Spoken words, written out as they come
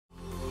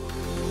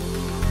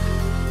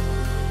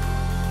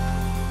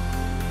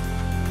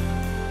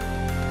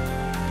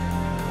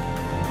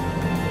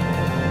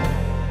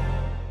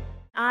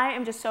I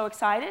am just so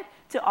excited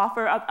to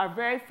offer up our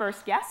very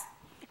first guest.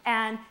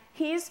 And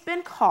he's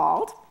been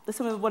called,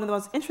 this is one of the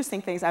most interesting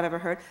things I've ever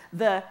heard,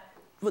 the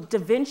Da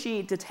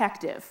Vinci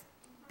detective,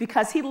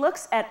 because he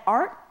looks at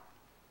art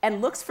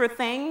and looks for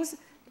things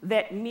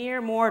that mere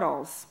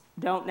mortals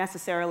don't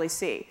necessarily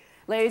see.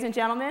 Ladies and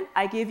gentlemen,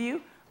 I give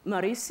you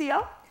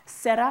Maurizio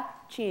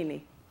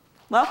Seracini.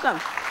 Welcome.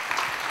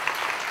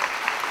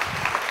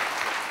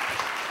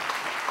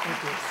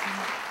 Thank you.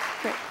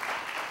 Great.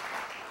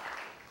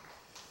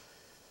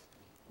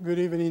 Good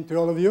evening to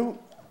all of you.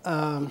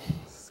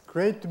 It's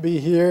great to be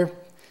here.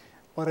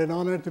 What an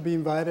honor to be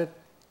invited.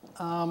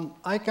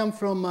 I come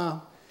from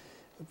a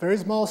very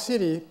small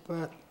city,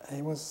 but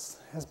it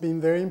has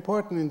been very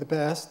important in the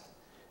past,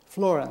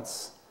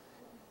 Florence,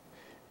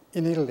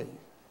 in Italy.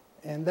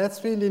 And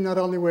that's really not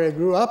only where I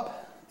grew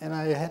up, and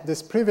I had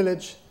this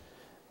privilege,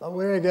 but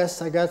where I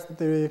guess I got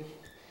the,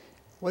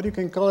 what you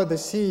can call it, the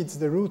seeds,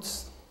 the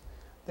roots,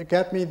 that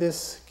got me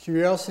this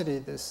curiosity,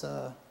 this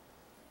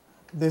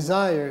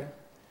desire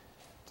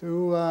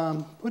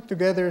to put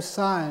together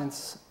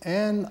science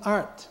and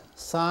art,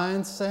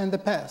 science and the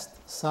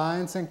past,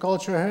 science and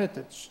cultural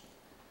heritage.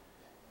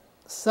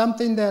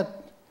 Something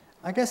that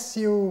I guess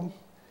you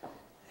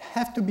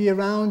have to be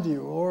around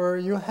you, or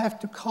you have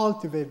to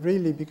cultivate,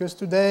 really, because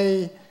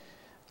today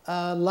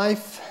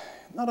life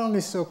not only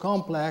is so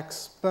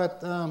complex,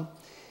 but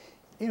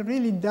it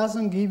really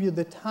doesn't give you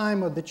the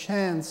time or the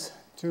chance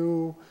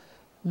to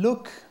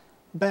look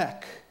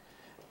back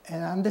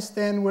and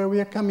understand where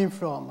we are coming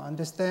from,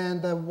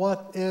 understand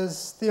what is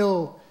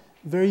still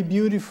very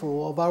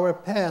beautiful of our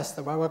past,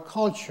 of our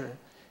culture,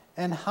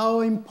 and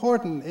how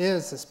important it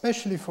is,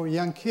 especially for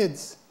young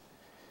kids,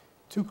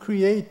 to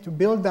create, to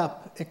build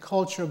up a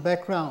cultural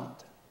background.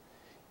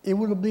 It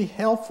will be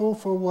helpful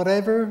for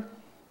whatever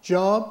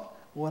job,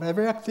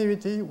 whatever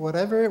activity,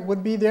 whatever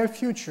would be their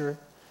future,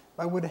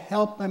 but would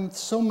help them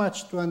so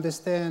much to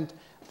understand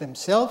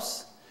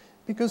themselves,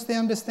 because they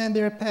understand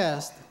their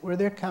past, where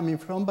they're coming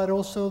from, but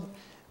also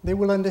they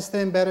will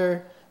understand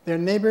better their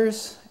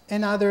neighbors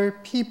and other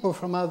people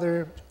from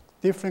other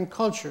different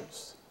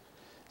cultures.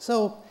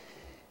 So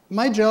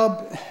my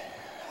job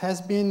has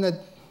been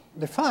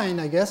defined,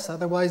 I guess,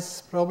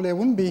 otherwise probably I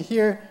wouldn't be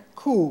here,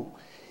 cool.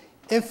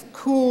 If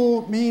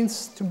cool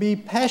means to be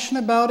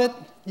passionate about it,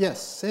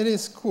 yes, it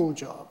is a cool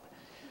job.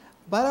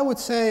 But I would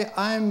say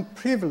I'm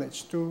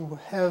privileged to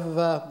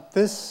have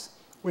this,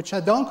 which I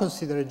don't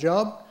consider a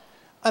job.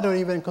 I don't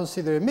even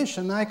consider a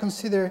mission. I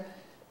consider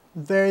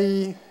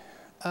very,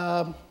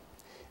 a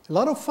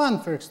lot of fun,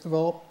 first of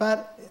all,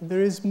 but there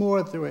is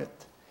more to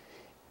it.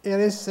 It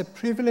is a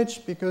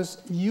privilege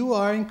because you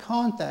are in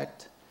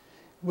contact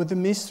with the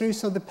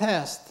mysteries of the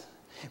past,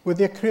 with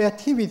the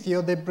creativity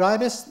of the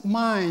brightest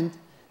mind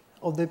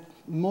of the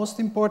most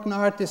important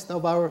artist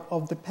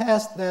of the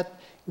past that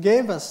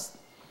gave us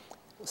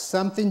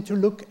something to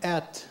look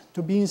at,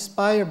 to be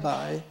inspired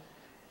by.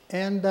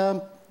 And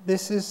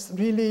this is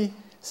really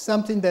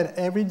something that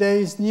every day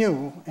is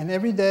new, and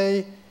every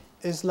day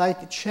is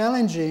like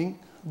challenging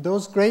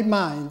those great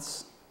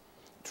minds,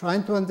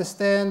 trying to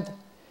understand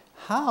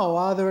how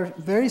other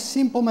very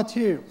simple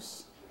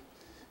materials,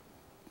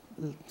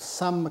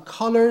 some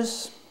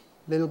colors,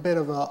 a little bit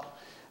of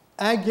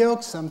egg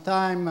yolk,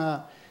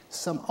 sometimes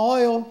some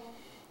oil,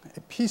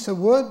 a piece of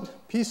wood,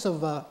 piece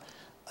of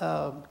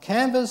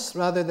canvas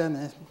rather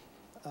than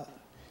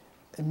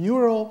a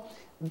mural,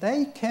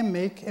 they can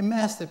make a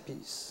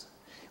masterpiece.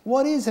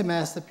 What is a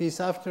masterpiece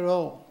after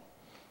all?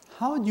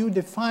 How do you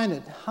define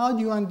it? How do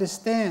you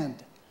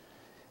understand?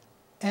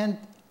 And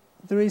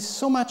there is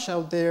so much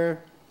out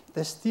there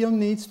that still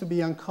needs to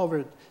be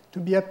uncovered, to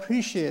be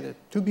appreciated,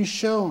 to be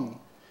shown.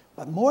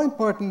 But more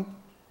important,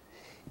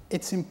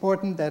 it's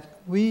important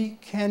that we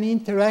can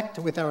interact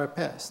with our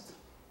past.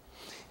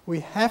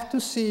 We have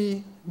to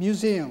see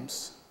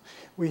museums.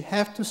 We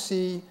have to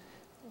see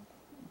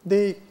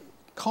the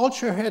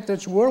cultural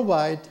heritage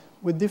worldwide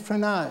with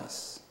different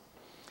eyes.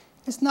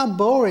 It's not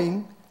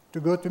boring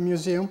to go to a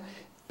museum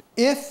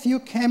if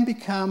you can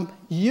become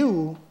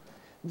you,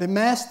 the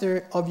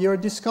master of your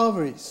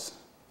discoveries,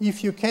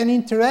 if you can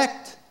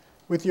interact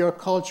with your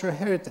cultural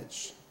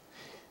heritage.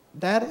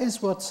 That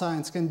is what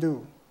science can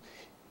do.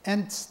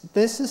 And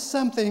this is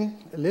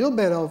something, a little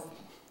bit of,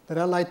 that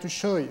I'd like to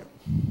show you.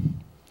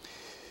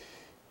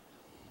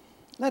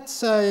 Let's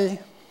say,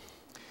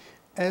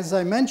 as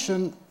I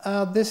mentioned,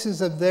 this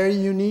is a very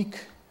unique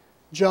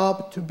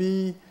job to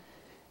be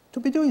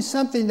doing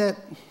something that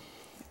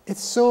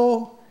it's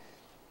so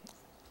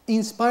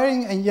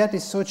inspiring and yet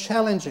it's so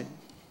challenging.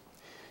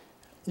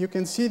 You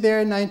can see there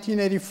in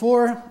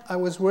 1984, I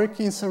was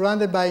working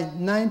surrounded by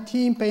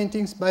 19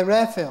 paintings by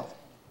Raphael.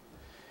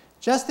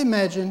 Just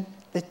imagine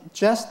that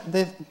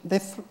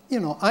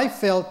I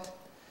felt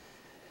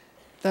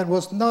that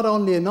was not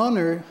only an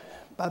honor,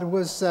 but it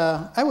was,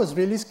 I was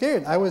really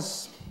scared. I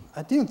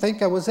didn't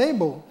think I was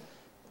able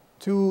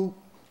to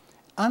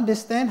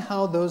understand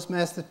how those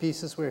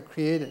masterpieces were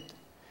created.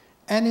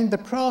 And in the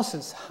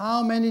process,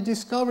 how many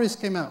discoveries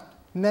came out,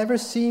 never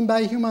seen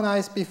by human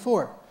eyes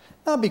before.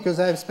 Not because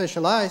I have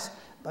special eyes,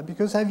 but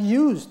because I've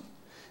used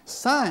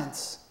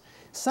science.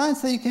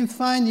 Science that you can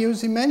find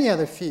used in many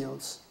other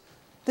fields.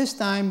 This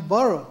time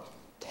borrowed,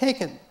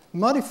 taken,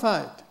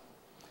 modified,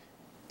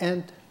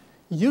 and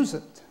use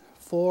it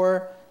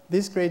for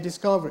these great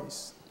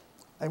discoveries.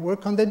 I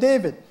work on the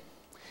David.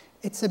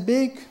 It's a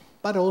big,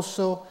 but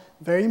also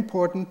very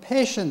important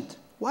patient.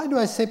 Why do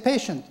I say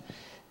patient?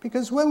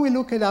 Because when we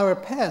look at our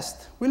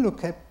past, we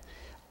look at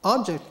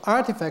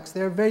artifacts,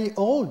 they're very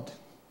old.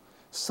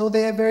 So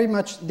they are very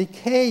much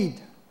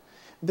decayed.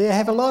 They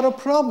have a lot of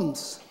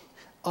problems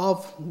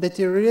of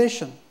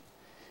deterioration.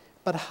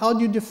 But how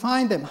do you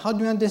define them? How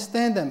do you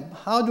understand them?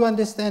 How do you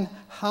understand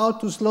how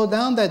to slow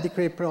down that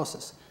decay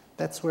process?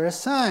 That's where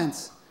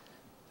science,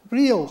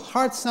 real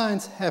hard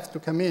science, have to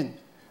come in.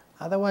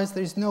 Otherwise,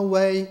 there is no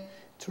way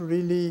to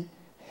really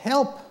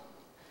help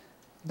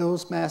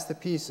those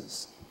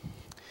masterpieces.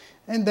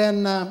 And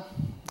then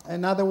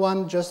another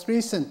one just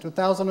recent,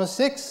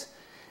 2006,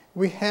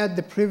 we had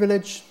the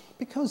privilege,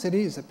 because it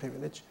is a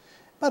privilege,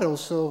 but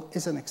also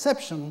is an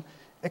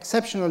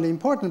exceptionally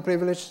important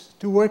privilege,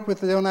 to work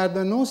with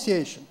Leonardo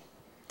Annunciation.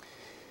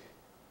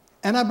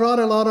 And I brought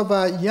a lot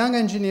of young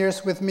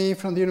engineers with me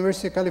from the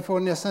University of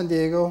California, San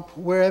Diego,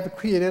 where I've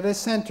created a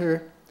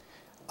center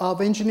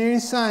of engineering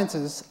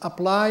sciences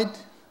applied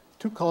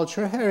to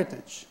cultural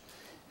heritage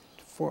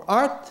for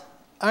art,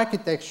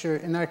 architecture,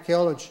 and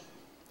archaeology.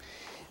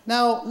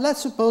 Now,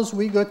 let's suppose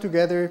we go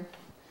together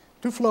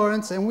to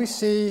Florence and we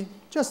see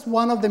just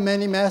one of the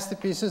many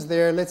masterpieces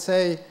there, let's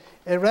say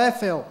a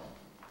Raphael,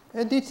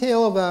 a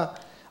detail of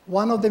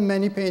one of the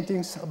many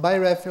paintings by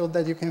Raphael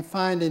that you can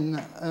find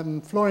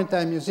in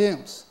Florentine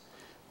museums.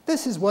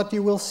 This is what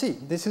you will see.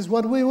 This is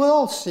what we will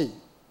all see.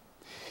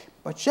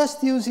 But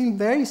just using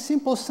very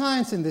simple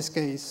science in this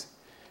case,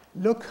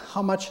 look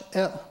how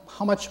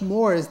much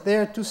more is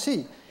there to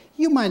see.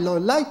 You might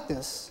not like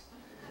this.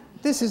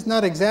 This is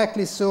not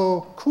exactly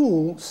so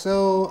cool,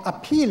 so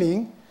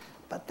appealing,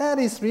 but that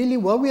is really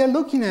what we are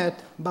looking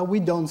at, but we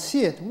don't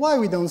see it. Why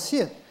we don't see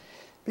it?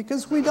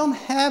 Because we don't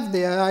have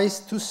the eyes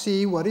to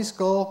see what is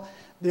called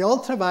the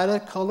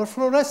ultraviolet color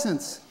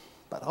fluorescence.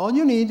 But all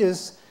you need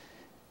is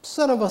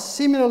sort of a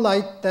similar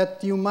light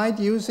that you might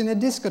use in a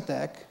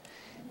discotheque.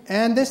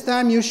 And this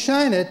time you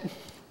shine it,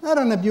 not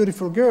on a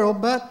beautiful girl,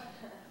 but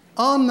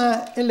on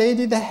a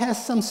lady that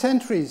has some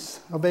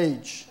centuries of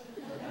age.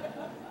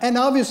 And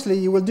obviously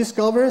you will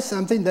discover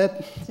something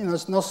that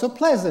is not so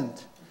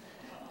pleasant.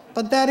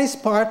 But that is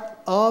part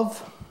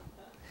of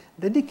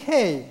the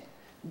decay.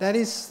 That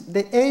is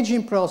the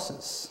aging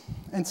process.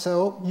 And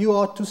so you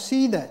ought to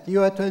see that.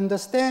 You ought to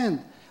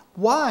understand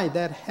why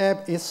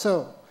that is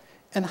so.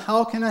 And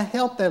how can I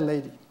help that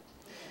lady?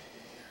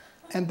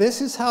 And this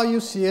is how you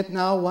see it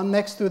now, one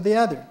next to the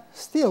other.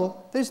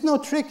 Still, there's no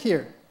trick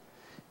here.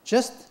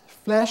 Just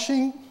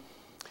flashing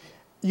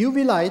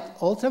UV light,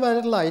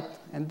 ultraviolet light,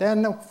 and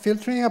then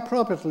filtering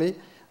appropriately,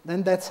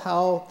 then that's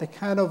how the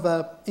kind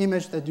of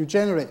image that you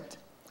generate.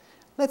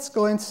 Let's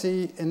go and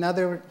see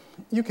another,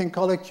 you can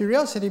call it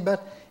curiosity,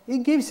 but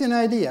it gives you an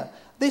idea.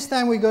 This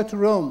time we go to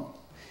Rome,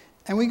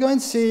 and we go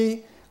and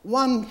see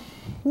one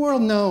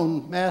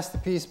world-known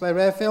masterpiece by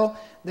Raphael,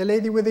 The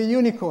Lady with the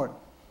Unicorn.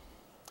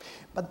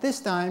 But this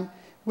time,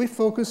 we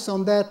focus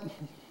on that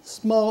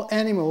small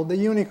animal, the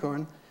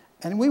unicorn,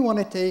 and we want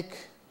to take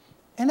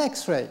an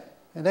X-ray.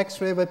 An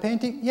X-ray of a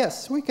painting?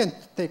 Yes, we can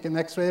take an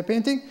X-ray of a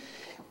painting.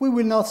 We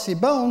will not see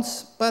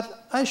bones,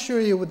 but I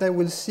assure you that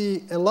we'll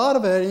see a lot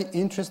of very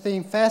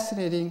interesting,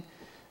 fascinating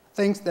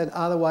things that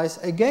otherwise,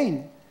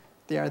 again,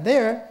 they are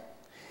there.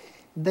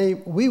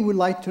 We would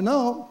like to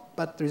know,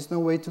 but there's no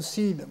way to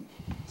see them.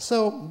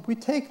 So we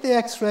take the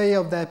X-ray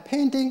of that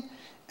painting,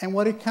 and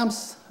what it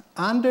comes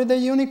under the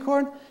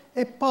unicorn,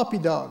 a puppy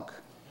dog.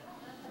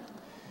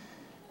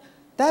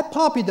 That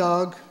puppy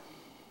dog,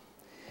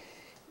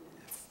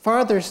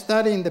 further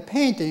studying the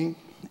painting,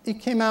 it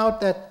came out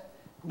that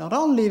not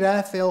only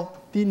Raphael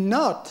did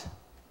not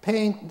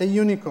paint the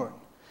unicorn,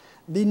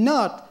 did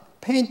not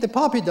paint the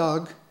puppy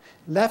dog,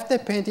 left the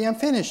painting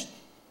unfinished.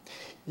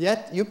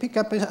 Yet you pick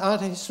up an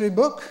art history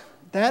book,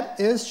 that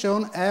is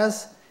shown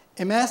as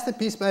a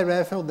masterpiece by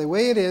Raphael, the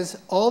way it is,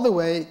 all the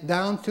way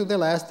down to the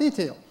last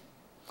detail.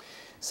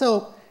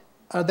 So,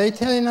 are they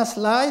telling us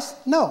lies?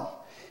 No.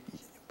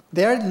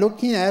 They're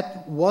looking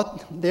at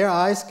what their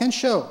eyes can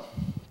show,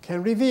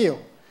 can reveal.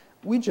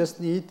 We just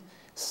need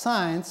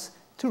science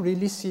to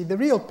really see the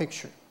real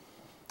picture.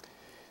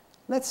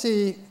 Let's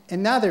see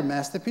another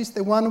masterpiece,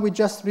 the one we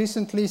just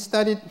recently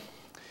studied.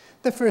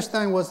 The first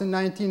time was in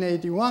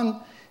 1981,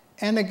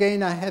 and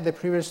again I had the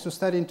privilege to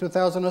study in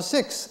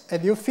 2006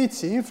 at the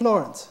Uffizi in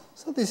Florence.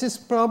 So this is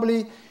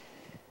probably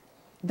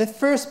the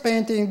first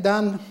painting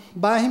done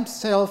by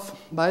himself,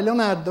 by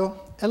Leonardo,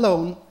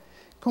 alone,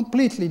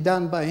 completely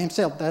done by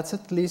himself. That's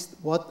at least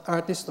what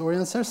art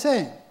historians are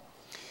saying.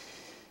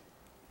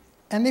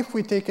 And if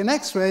we take an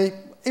X-ray,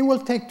 it will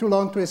take too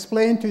long to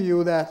explain to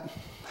you that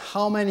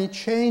how many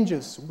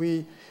changes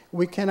we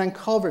can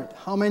uncover,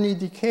 how many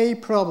decay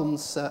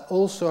problems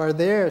also are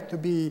there to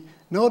be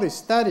noticed,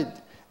 studied,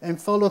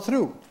 and followed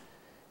through.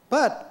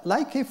 But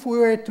like if we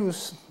were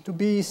to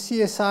be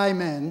CSI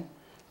men,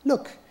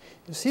 look,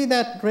 you see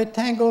that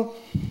rectangle?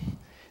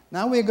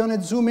 Now we're going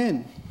to zoom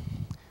in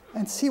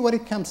and see what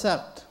it comes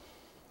out.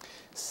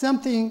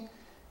 Something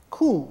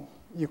cool,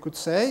 you could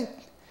say.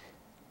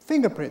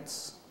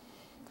 Fingerprints.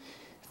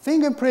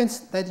 Fingerprints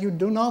that you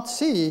do not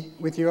see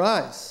with your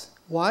eyes.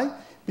 Why?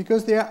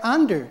 Because they are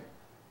under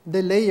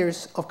the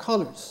layers of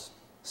colors.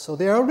 So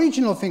they are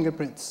original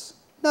fingerprints,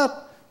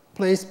 not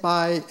placed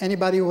by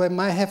anybody who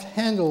might have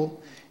handled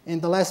in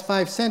the last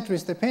 5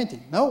 centuries the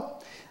painting. No,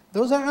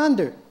 those are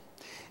under.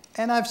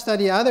 And I've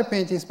studied other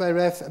paintings by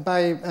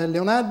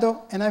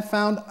Leonardo, and I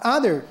found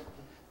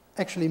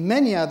actually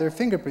many other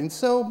fingerprints.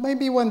 So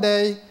maybe one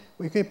day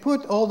we could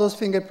put all those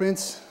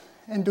fingerprints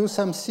and do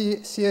some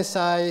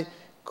CSI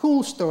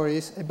cool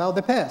stories about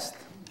the past.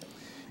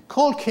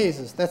 Cold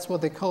cases, that's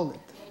what they call it,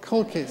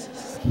 cold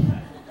cases.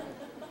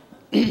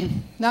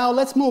 Now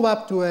let's move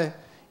up to an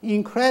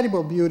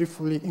incredibly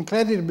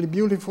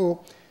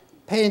beautiful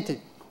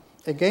painting.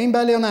 Again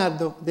by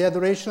Leonardo, The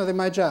Adoration of the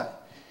Magi.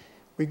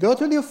 We go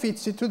to the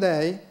Uffizi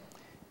today,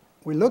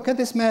 we look at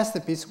this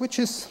masterpiece, which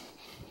is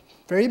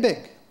very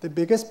big, the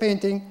biggest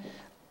painting,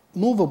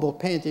 movable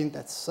painting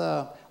that's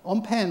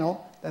on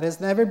panel that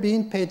has never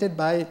been painted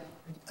by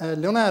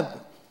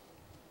Leonardo.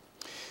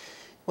 It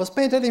was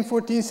painted in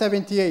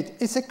 1478.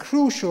 It's a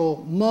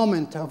crucial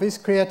moment of his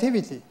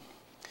creativity.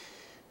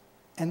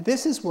 And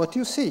this is what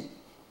you see.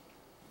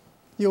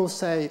 You'll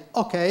say,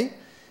 okay,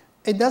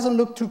 it doesn't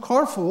look too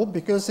colorful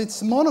because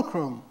it's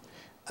monochrome.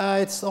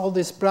 It's all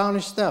this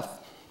brownish stuff.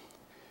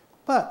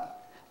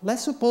 But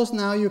let's suppose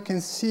now you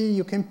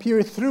can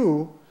peer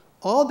through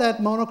all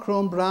that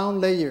monochrome brown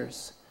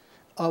layers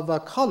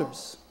of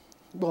colors.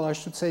 Well, I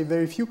should say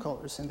very few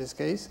colors in this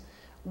case.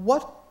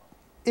 What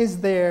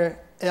is there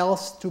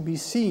else to be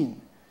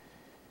seen?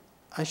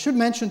 I should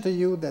mention to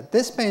you that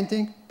this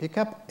painting, pick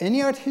up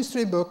any art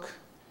history book,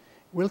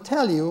 will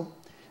tell you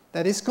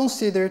that it's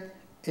considered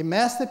a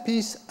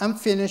masterpiece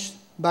unfinished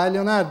by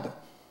Leonardo.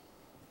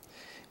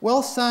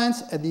 Well,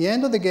 science, at the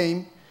end of the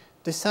game,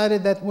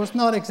 decided that was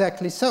not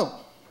exactly so.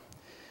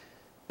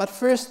 But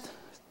first,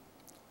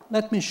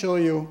 let me show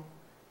you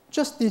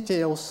just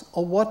details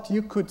of what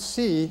you could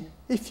see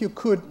if you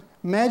could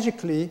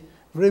magically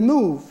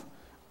remove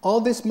all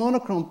this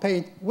monochrome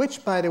paint,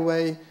 which, by the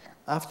way,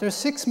 after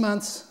 6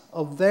 months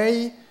of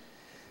very,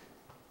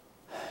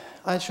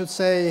 I should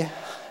say,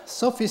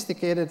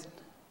 sophisticated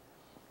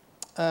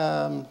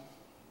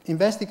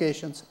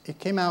investigations, it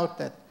came out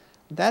that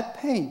that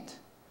paint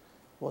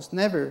was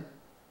never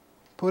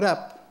put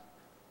up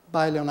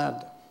by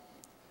Leonardo.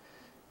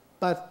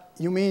 But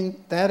you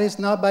mean that is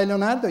not by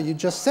Leonardo? You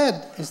just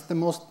said it's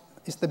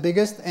the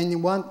biggest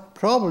and one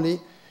probably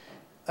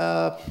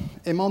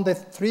among the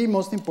 3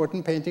 most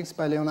important paintings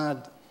by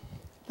Leonardo.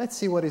 Let's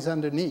see what is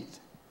underneath.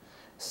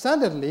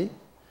 Suddenly,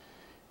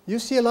 you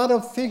see a lot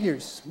of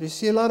figures, you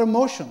see a lot of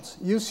motions,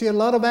 you see a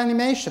lot of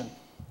animation.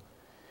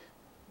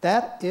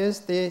 That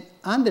is the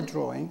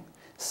underdrawing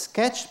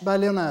sketched by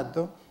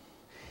Leonardo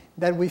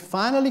that we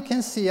finally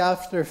can see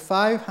after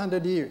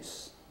 500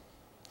 years.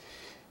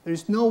 There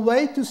is no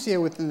way to see it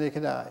with the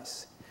naked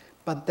eyes,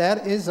 but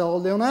that is all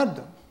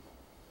Leonardo.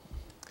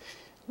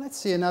 Let's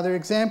see another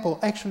example.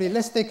 Actually,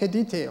 let's take a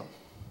detail.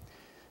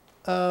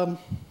 But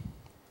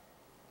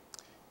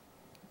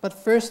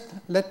first,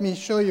 let me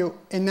show you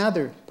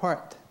another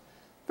part.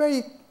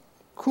 Very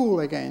cool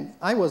again.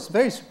 I was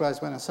very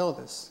surprised when I saw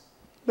this.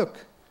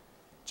 Look,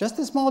 just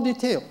a small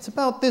detail. It's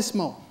about this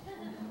small.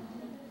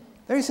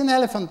 There is an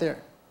elephant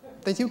there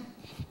that you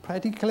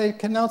practically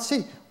cannot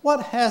see.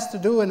 What has to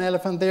do an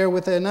elephant there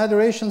with an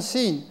adoration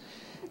scene?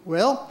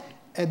 Well,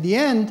 at the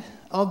end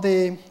of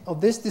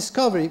this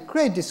discovery,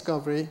 great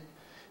discovery,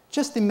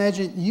 just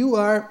imagine you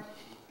are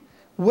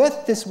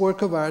with this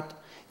work of art,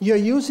 you're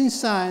using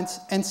science,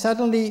 and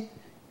suddenly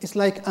it's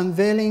like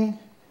unveiling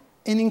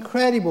an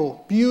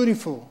incredible,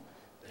 beautiful,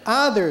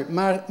 other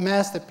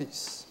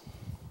masterpiece.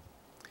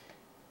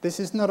 This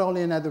is not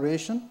only an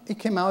adoration, it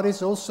came out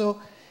as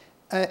also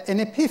an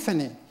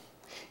epiphany.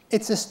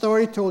 It's a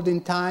story told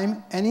in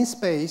time and in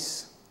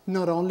space,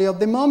 not only of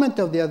the moment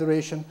of the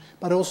adoration,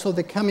 but also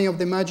the coming of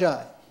the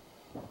Magi.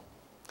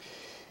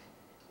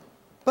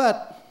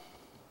 But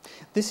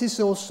this is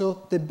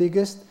also the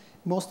biggest,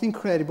 most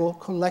incredible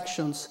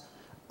collections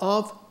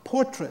of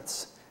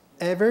portraits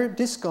ever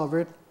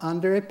discovered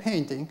under a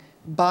painting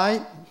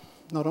by,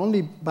 not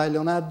only by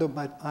Leonardo,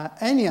 but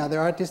any other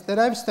artist that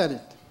I've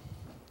studied.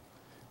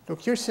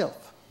 Look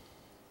yourself.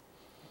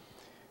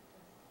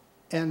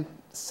 And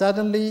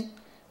suddenly,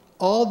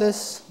 all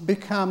this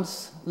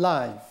becomes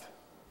live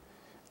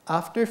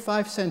after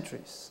 5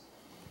 centuries.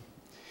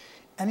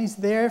 And it's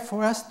there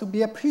for us to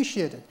be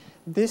appreciated.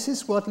 This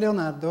is what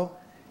Leonardo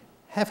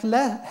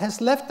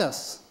has left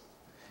us.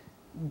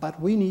 But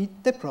we need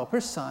the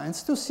proper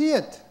science to see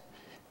it,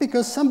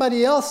 because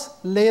somebody else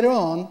later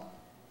on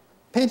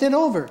painted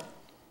over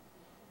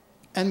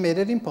and made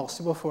it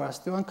impossible for us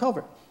to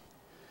uncover.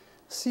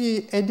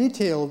 See a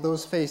detail of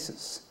those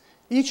faces.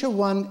 Each of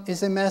one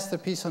is a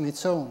masterpiece on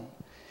its own.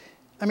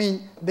 I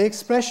mean, the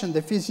expression,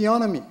 the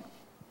physiognomy,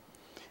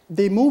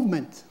 the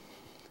movement,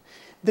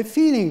 the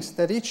feelings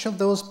that each of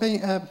those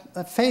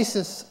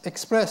faces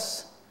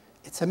express,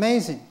 it's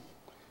amazing.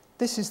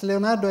 This is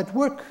Leonardo at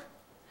work.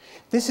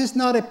 This is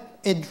not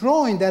a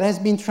drawing that has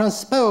been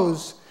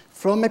transposed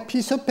from a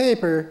piece of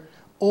paper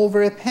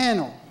over a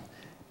panel.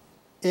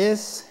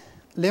 Is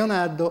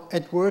Leonardo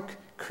at work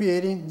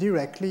creating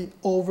directly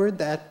over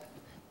that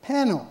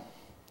panel?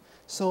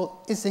 So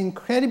it's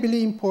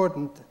incredibly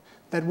important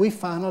that we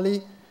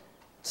finally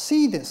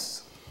see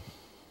this.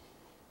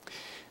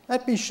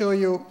 Let me show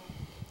you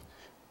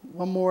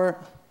one more,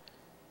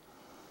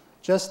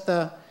 just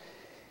to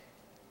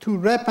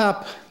wrap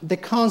up the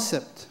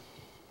concept.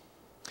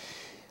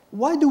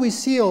 Why do we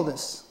see all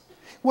this?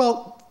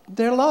 Well,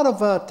 there are a lot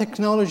of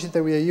technologies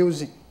that we are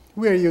using.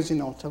 We are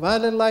using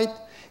ultraviolet light.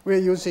 We are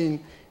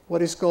using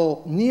what is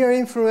called near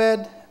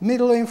infrared,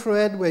 middle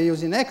infrared. We're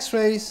using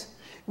X-rays,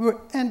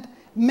 and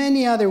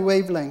many other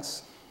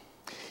wavelengths.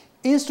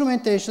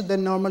 Instrumentation that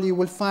normally you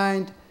will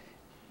find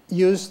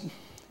used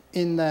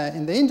in the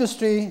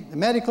industry, the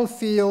medical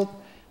field,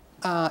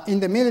 in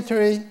the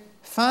military,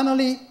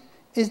 finally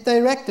is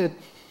directed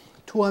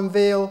to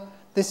unveil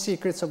the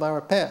secrets of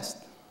our past.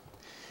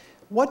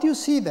 What you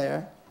see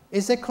there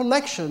is a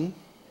collection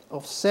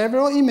of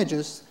several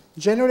images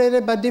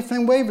generated by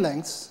different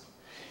wavelengths.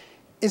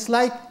 It's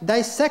like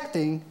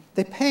dissecting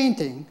the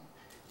painting.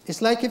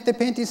 It's like if the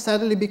painting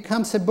suddenly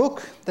becomes a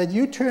book that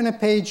you turn a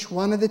page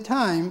one at a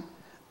time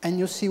and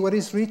you see what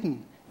is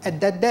written at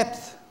that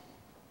depth.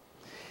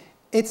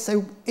 It's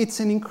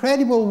an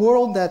incredible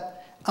world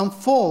that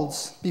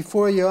unfolds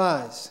before your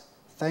eyes,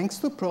 thanks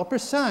to proper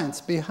science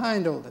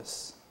behind all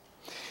this.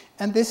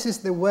 And this is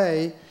the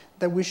way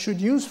that we should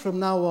use from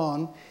now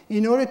on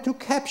in order to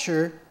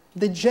capture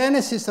the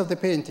genesis of the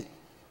painting,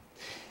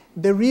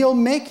 the real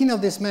making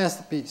of this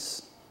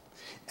masterpiece,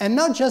 and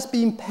not just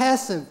being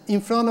passive in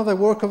front of a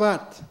work of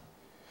art,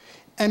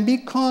 and be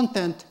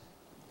content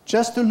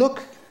just to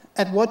look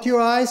at what your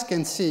eyes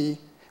can see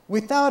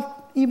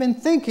without even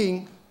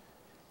thinking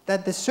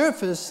that the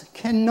surface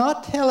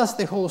cannot tell us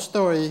the whole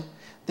story.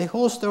 The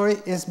whole story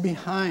is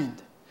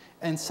behind,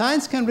 and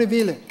science can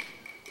reveal it.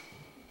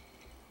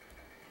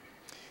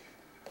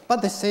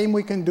 But the same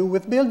we can do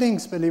with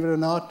buildings, believe it or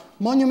not.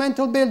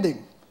 Monumental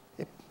building.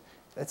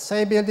 Let's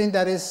say a building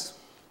that is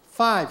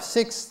 5,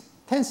 6,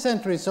 10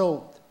 centuries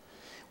old.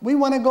 We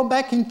want to go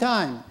back in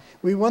time.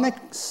 We want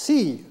to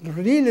see,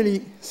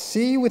 really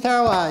see with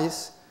our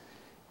eyes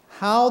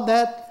how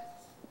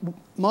that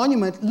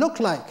monument looked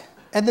like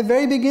at the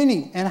very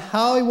beginning and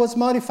how it was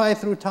modified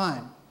through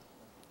time.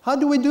 How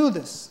do we do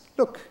this?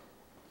 Look.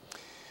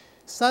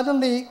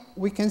 Suddenly,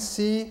 we can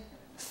see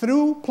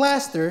through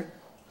plaster,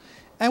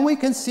 and we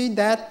can see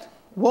that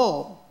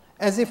wall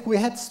as if we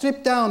had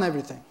stripped down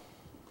everything.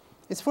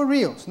 It's for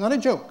real. It's not a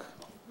joke.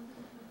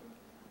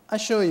 I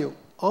show you.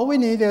 All we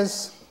need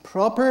is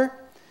proper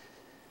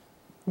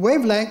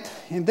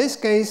wavelength. In this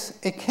case,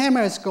 a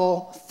camera is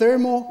called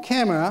thermal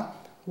camera,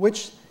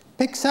 which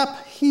picks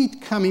up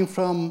heat coming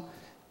from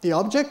the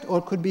object,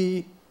 or could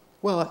be,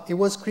 well, it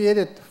was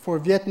created for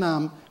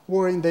Vietnam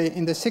War in the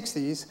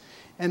 60s,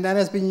 and that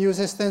has been used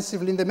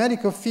extensively in the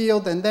medical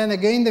field, and then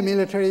again the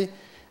military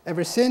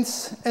ever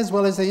since, as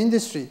well as the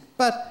industry.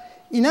 But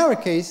in our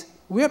case,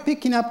 we are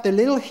picking up the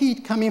little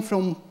heat coming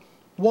from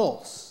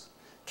walls,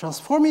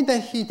 transforming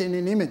that heat in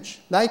an image,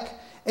 like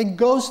a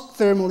ghost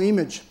thermal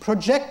image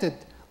projected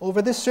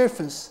over the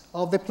surface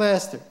of the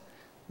plaster.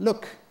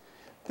 Look,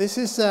 this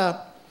is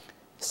a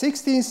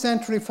 16th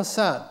century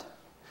facade.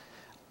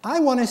 I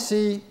want to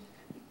see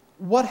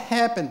what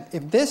happened,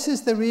 if this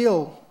is the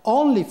real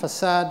only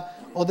facade,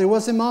 or there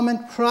was a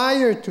moment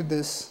prior to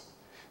this,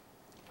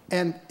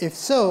 and if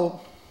so,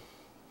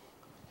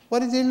 what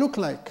did it look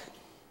like?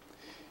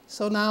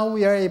 So now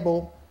we are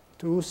able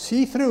to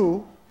see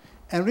through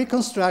and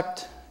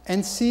reconstruct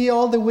and see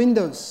all the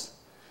windows,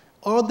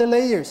 all the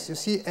layers. You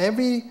see,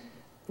 every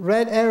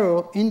red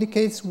arrow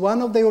indicates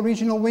one of the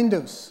original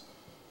windows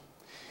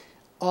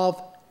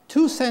of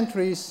 2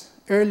 centuries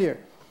earlier.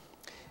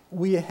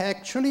 We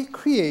actually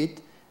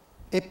create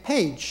a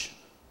page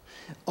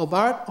of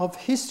art, of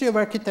history of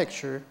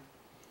architecture,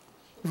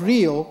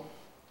 real,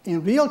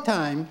 in real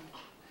time,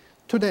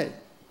 today.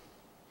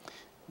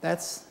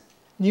 That's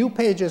new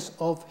pages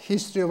of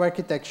history of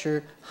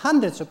architecture.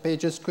 Hundreds of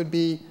pages could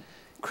be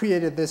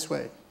created this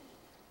way.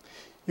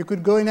 You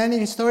could go in any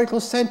historical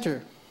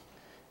center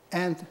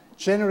and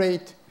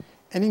generate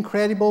an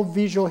incredible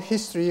visual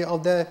history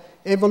of the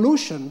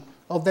evolution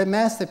of the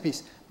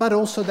masterpiece, but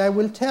also that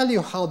will tell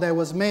you how that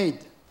was made,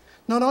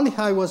 not only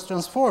how it was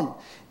transformed.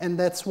 And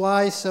that's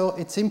why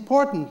it's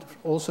important,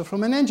 also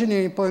from an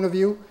engineering point of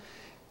view,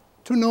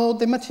 to know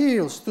the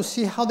materials, to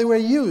see how they were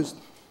used,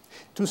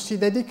 to see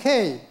the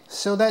decay,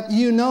 so that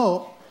you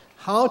know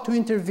how to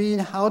intervene,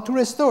 how to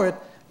restore it,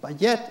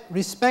 but yet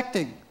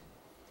respecting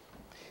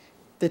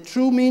the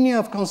true meaning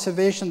of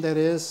conservation, that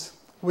is,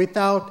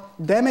 without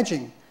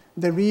damaging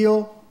the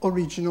real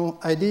original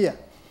idea.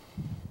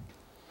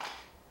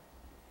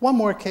 One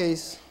more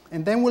case,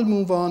 and then we'll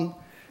move on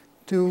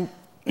to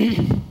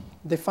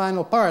the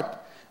final part,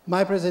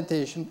 my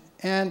presentation.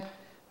 And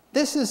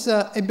this is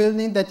a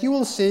building that you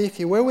will see if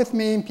you were with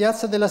me in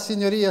Piazza della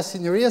Signoria,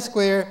 Signoria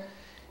Square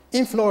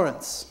in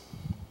Florence.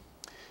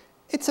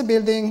 It's a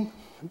building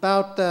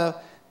about the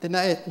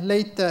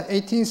late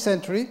 18th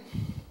century.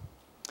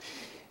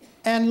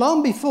 And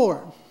long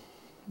before,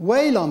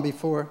 way long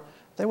before,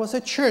 there was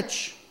a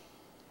church.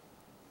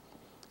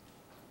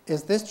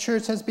 Is this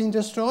church has been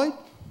destroyed?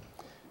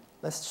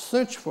 Let's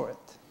search for it.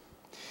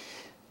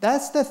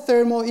 That's the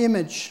thermal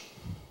image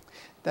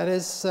that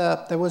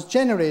was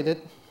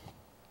generated.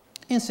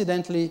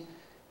 Incidentally,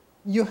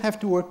 you have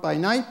to work by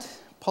night,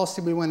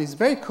 possibly when it's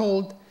very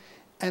cold,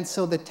 and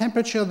so the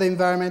temperature of the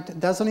environment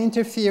doesn't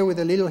interfere with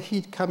the little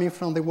heat coming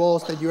from the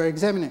walls that you are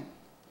examining.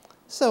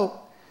 So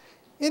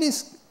it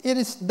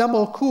is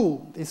double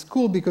cool. It's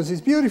cool because it's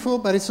beautiful,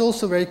 but it's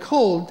also very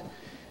cold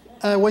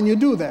when you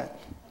do that.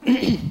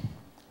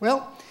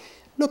 Well,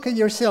 look at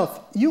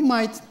yourself. You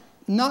might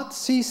not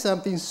see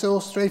something so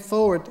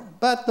straightforward,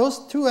 but those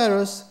two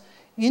arrows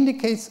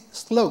indicate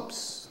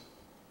slopes,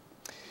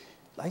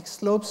 like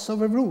slopes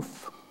of a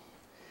roof.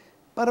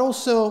 But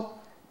also,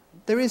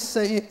 there is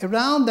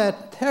around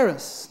that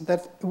terrace,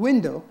 that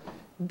window,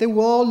 the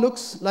wall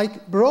looks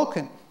like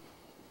broken.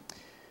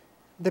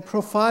 The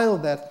profile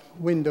of that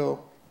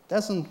window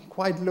doesn't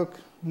quite look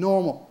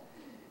normal.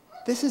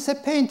 This is a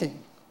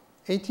painting,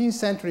 18th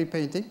century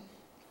painting,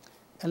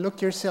 and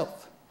look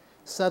yourself.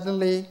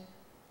 Suddenly,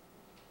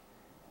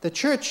 the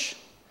church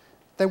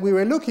that we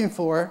were looking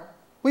for,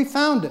 we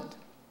found it,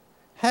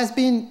 has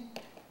been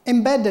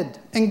embedded,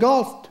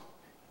 engulfed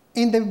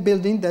in the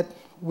building that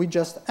we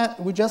just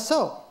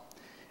saw.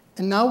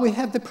 And now we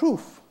have the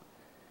proof.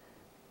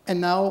 And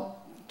now,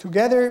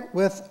 together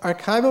with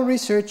archival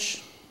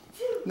research,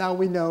 now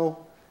we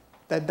know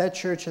that that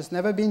church has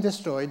never been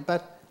destroyed,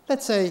 but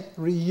let's say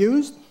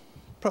reused.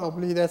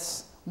 Probably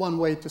that's one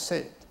way to say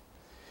it.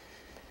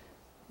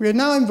 We are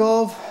now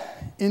involved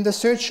in the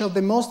search of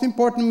the most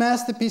important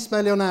masterpiece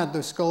by Leonardo.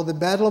 It's called the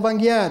Battle of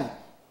Anghiari.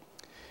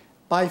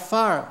 By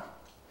far,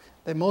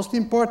 the most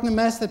important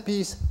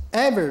masterpiece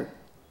ever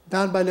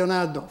done by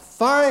Leonardo,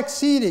 far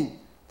exceeding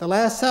The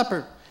Last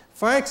Supper,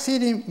 far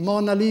exceeding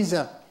Mona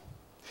Lisa.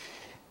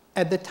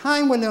 At the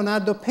time when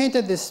Leonardo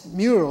painted this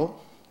mural,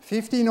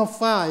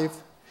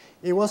 1505,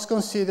 it was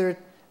considered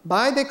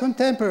by the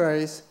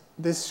contemporaries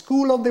the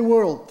school of the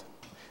world,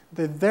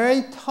 the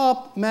very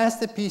top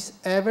masterpiece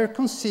ever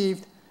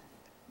conceived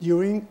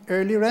during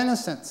early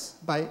Renaissance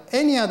by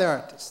any other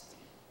artist.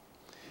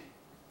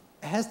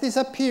 It has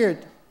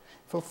disappeared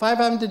for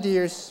 500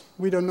 years.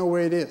 We don't know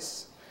where it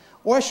is.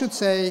 Or I should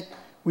say,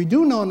 we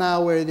do know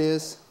now where it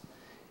is,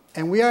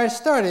 and we are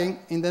starting,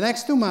 in the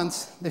next 2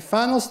 months, the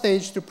final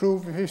stage to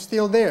prove if it's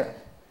still there.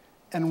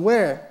 And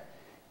where?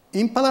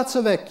 In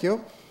Palazzo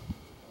Vecchio,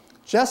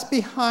 just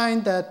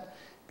behind that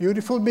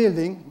beautiful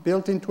building,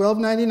 built in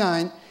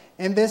 1299,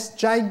 and this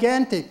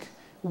gigantic,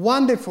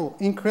 wonderful,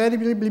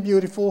 incredibly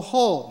beautiful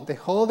hall, the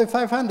Hall of the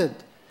 500,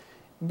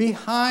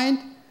 behind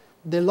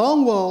the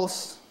long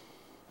walls,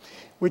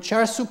 which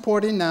are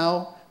supporting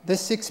now the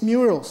 6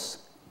 murals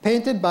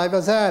painted by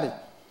Vasari.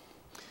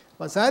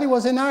 Vasari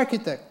was an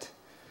architect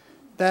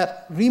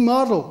that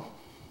remodeled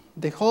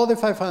the Hall of the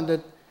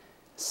 500.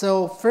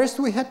 So first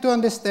we had to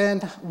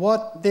understand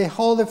what the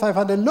Hall of the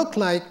 500 looked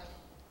like,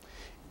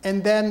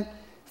 and then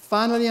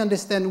finally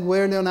understand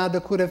where Leonardo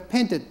could have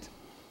painted.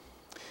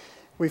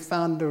 We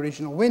found the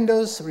original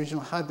windows, the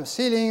original height of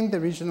ceiling, the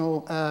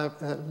original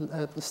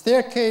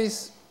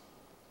staircase,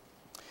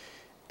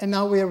 and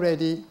now we are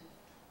ready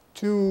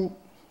to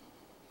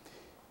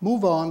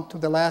move on to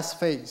the last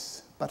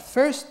phase. But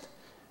first,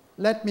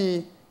 let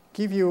me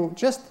give you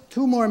just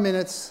 2 more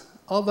minutes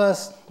of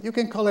us. You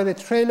can call it a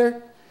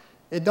trailer.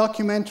 A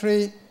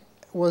documentary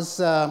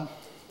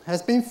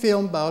has been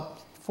filmed about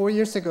 4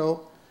 years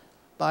ago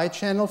by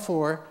Channel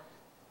 4,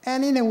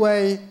 and in a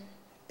way,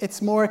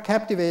 it's more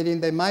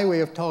captivating than my way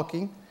of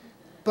talking,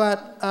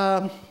 but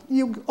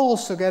you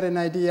also get an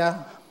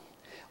idea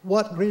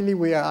what really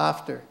we are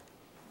after.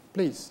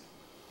 Please.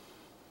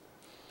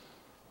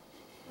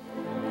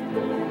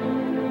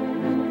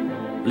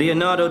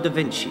 Leonardo da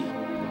Vinci,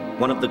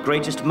 one of the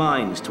greatest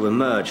minds to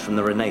emerge from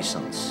the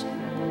Renaissance.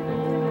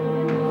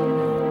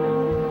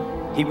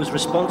 He was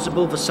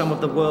responsible for some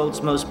of the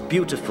world's most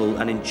beautiful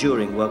and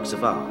enduring works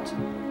of art,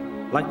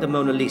 like the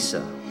Mona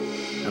Lisa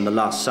and the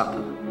Last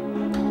Supper.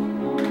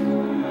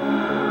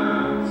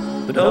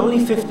 But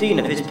only 15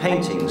 of his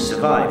paintings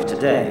survive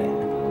today.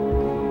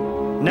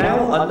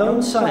 Now, a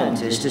lone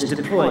scientist is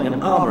deploying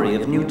an armory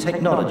of new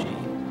technology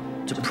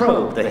to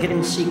probe the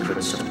hidden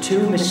secrets of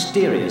 2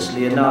 mysterious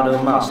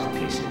Leonardo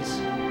masterpieces.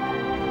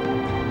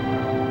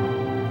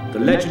 The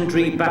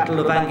legendary Battle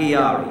of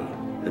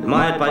Anghiari,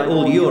 admired by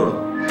all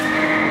Europe,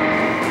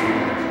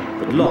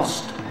 but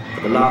lost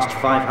for the last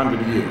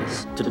 500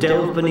 years, to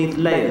delve beneath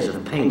layers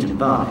of paint and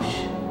varnish,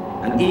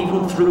 and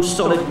even through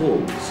solid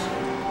walls,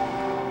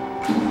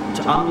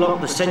 to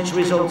unlock the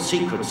centuries-old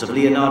secrets of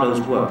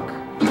Leonardo's work.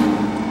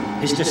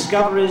 His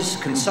discoveries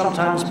can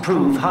sometimes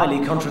prove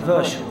highly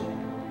controversial.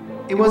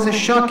 it was a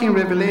shocking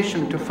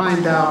revelation to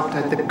find out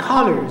that the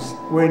colors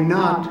were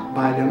not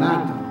by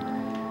Leonardo.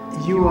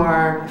 You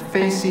are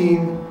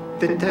facing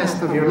the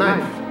test of your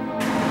life.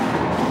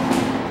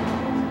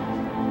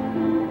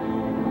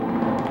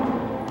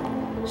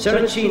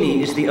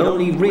 Seracini is the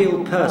only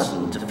real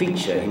person to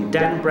feature in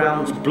Dan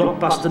Brown's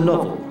blockbuster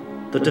novel,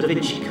 The Da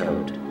Vinci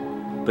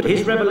Code. But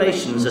his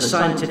revelations are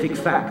scientific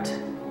fact,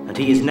 and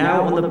he is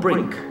now on the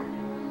brink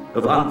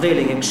of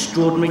unveiling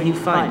extraordinary new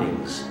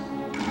findings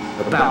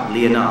about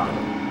Leonardo.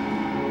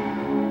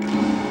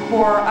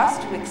 For us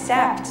to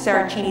accept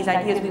Seracini's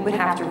ideas, we would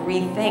have to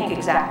rethink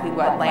exactly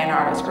what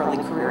Leonardo's early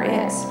career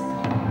is.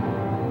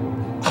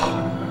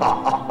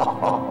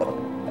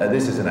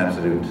 This is an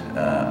absolute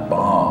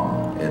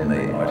bomb in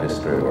the art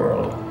history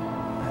world.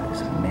 That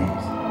is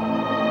amazing.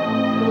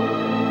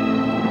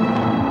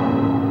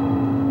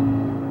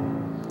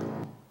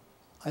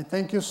 I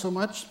thank you so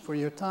much for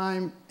your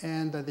time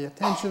and the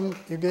attention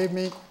you gave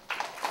me. It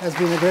has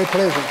been a great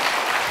pleasure.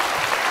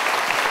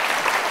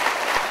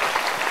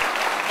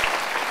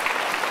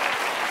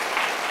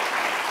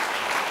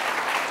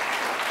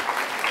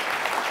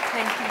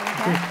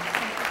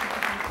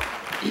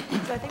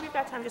 So I think we've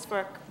got time just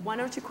for one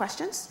or two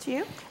questions to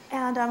you.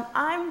 And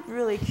I'm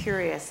really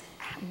curious,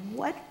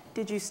 what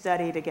did you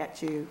study to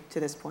get you to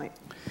this point?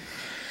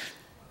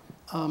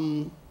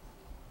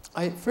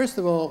 First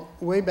of all,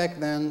 way back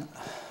then,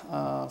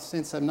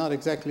 since I'm not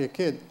exactly a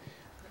kid,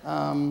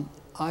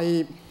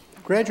 I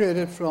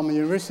graduated from the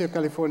University of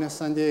California,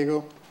 San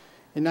Diego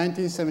in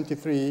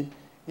 1973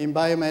 in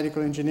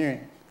biomedical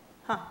engineering.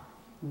 Huh.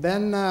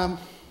 Then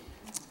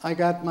I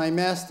got my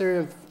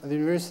master at the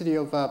University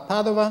of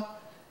Padova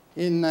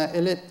in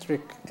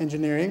electric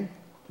engineering.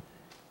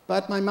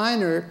 But my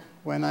minor,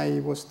 when I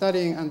was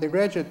studying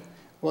undergraduate,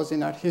 was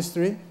in art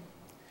history.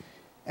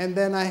 And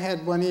then I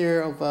had 1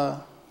 year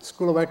of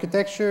School of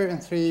Architecture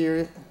and 3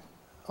 years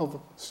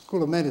of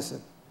School of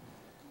Medicine.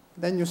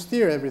 Then you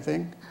steer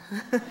everything.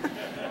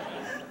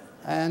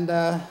 and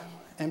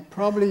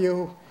probably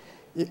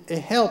it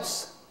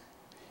helps.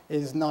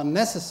 It's not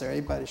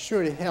necessary, but it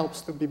surely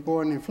helps to be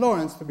born in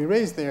Florence, to be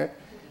raised there.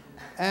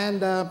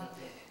 And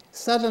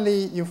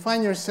suddenly you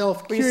find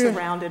yourself curious. You're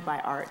surrounded by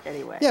art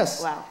anyway.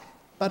 Yes. Wow.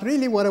 But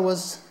really what I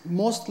was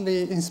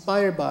mostly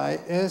inspired by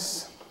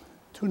is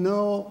to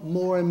know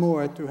more and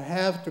more,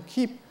 to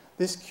keep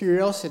this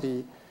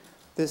curiosity,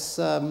 this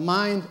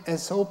mind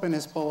as open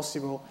as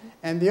possible.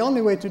 And the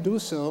only way to do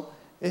so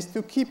is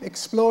to keep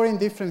exploring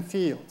different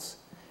fields,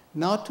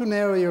 not to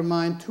narrow your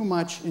mind too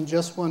much in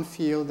just one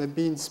field and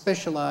being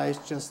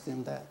specialized just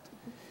in that.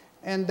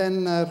 And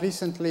then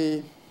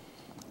recently,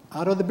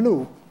 out of the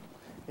blue,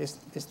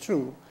 it's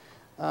true,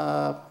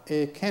 a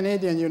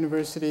Canadian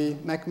university,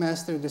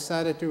 McMaster,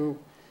 decided to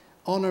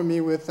honor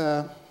me with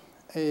a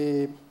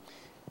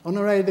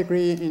honorary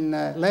degree in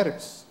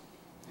letters.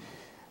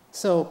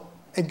 So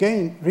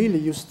again, really,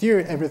 you steer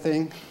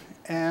everything,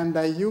 and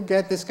you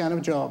get this kind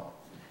of job.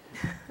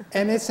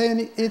 And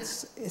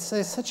it's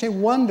such a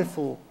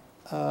wonderful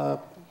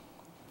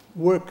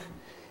work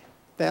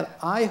that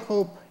I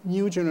hope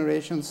new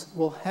generations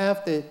will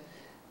have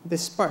the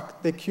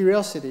spark, the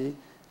curiosity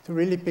to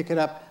really pick it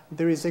up.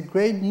 There is a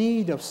great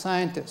need of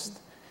scientists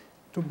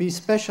to be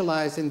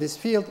specialized in this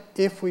field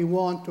if we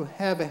want to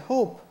have a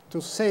hope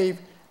to save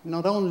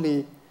not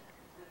only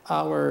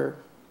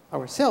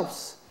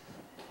ourselves,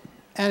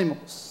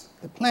 animals,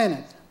 the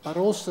planet, but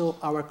also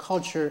our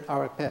culture,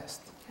 our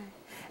past. Okay.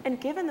 And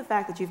given the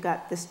fact that you've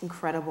got this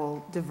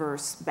incredible,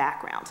 diverse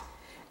background,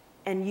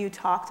 and you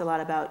talked a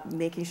lot about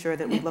making sure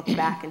that we look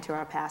back into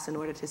our past in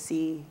order to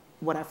see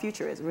what our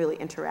future is, really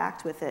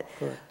interact with it.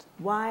 Correct.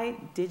 Why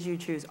did you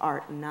choose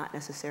art and not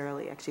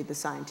necessarily actually the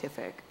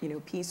scientific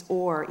piece,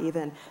 or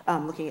even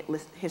looking at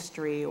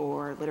history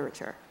or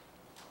literature?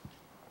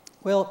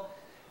 Well,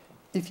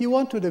 if you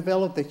want to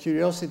develop the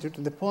curiosity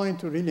to the point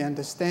to really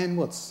understand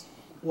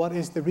what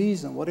is the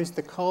reason, what is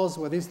the cause,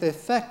 what is the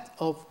effect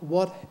of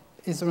what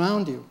is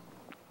around you,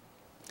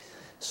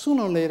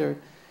 sooner or later,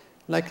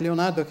 like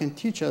Leonardo can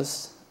teach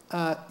us,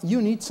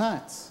 you need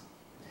science.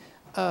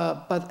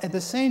 But at the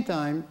same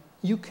time,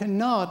 you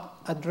cannot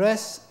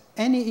address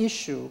any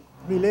issue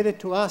related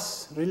to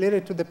us,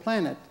 related to the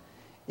planet,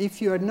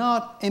 if you are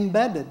not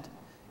embedded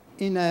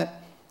in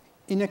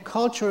a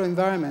cultural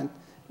environment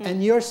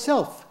and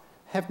yourself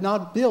have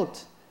not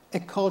built a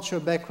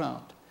cultural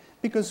background.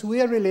 Because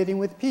we are relating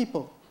with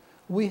people.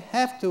 We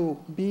have to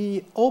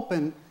be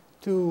open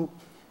to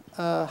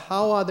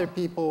how other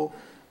people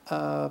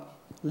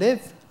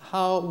live,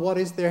 what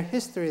is their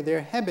history,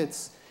 their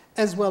habits,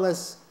 as well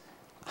as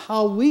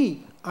how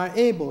we are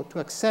able to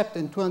accept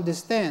and to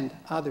understand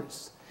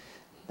others.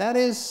 That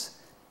is,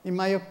 in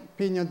my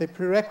opinion, the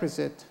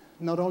prerequisite,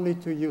 not only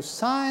to use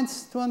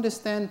science to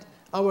understand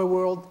our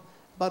world,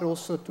 but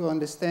also to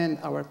understand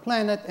our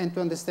planet and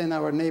to understand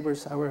our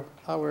neighbors,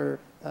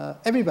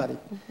 everybody,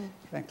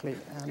 frankly,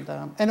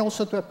 and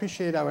also to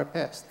appreciate our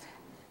past.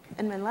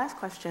 And my last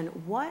question,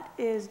 what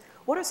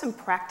are some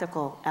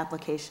practical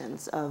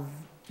applications of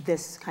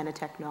this kind of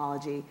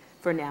technology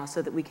for now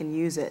so that we can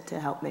use it to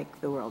help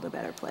make the world a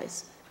better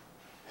place?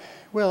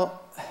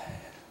 Well,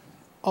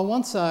 on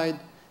one side,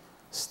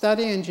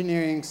 studying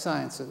engineering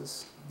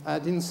sciences, I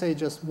didn't say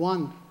just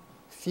one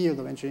field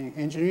of engineering,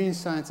 engineering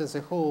science as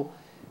a whole,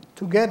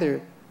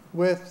 together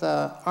with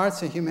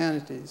arts and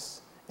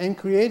humanities, and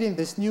creating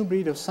this new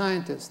breed of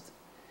scientists.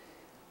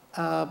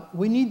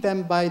 We need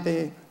them by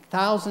the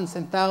thousands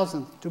and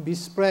thousands to be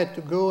spread,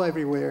 to go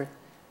everywhere,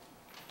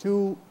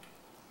 to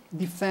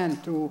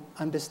defend, to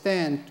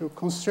understand, to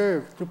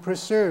conserve, to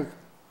preserve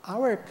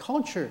our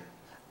culture,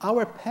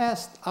 our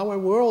past, our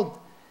world,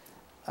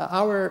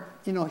 our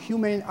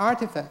human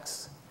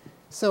artifacts.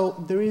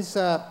 So there is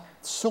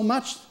so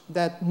much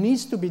that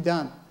needs to be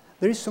done.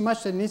 There is so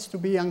much that needs to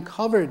be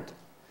uncovered.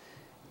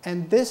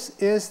 And this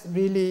is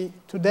really,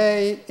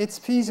 today, it's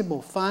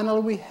feasible.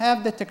 Finally, we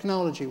have the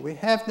technology. We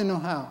have the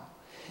know-how.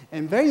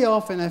 And very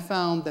often I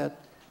found that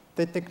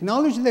the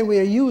technology that we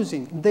are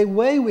using, the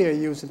way we are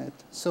using it,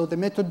 so the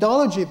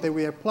methodology that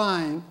we are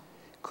applying,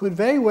 could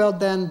very well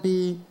then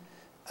be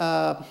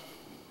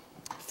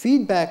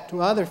feedback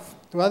to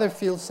other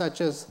fields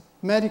such as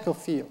medical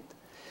field.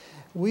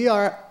 We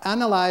are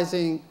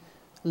analyzing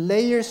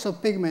layers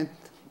of pigment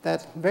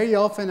that very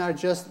often are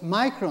just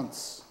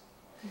microns.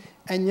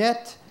 And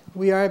yet,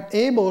 we are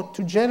able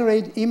to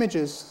generate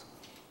images.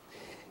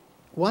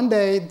 One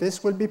day,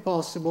 this will be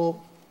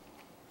possible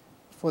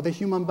for the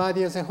human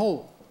body as a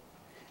whole.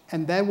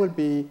 And that will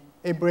be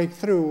a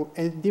breakthrough,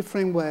 a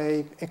different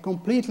way, a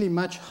completely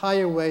much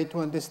higher way to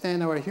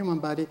understand our human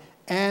body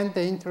and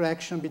the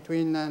interaction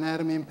between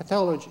anatomy and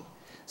pathology.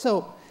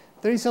 So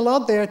there is a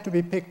lot there to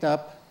be picked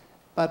up,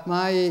 but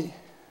my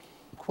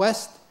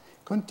quest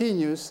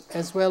continues,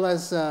 as well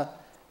as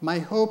my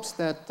hopes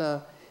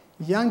that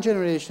young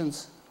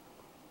generations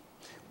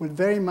will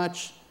very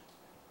much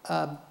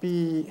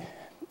be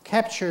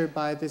captured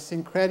by this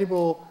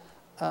incredible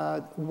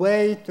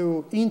way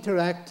to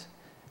interact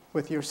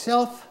with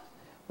yourself,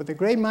 with the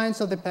great minds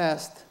of the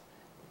past,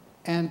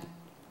 and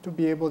to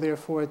be able,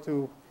 therefore,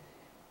 to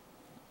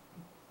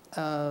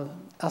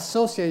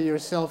associate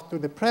yourself to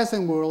the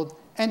present world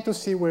and to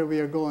see where we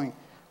are going.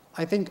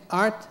 I think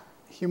art,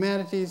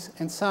 humanities,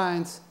 and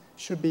science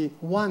should be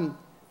one.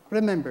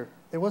 Remember,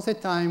 there was a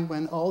time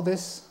when all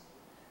this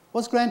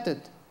was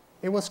granted.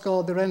 It was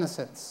called the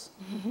Renaissance.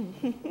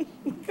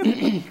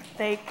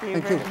 Thank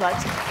you very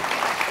much.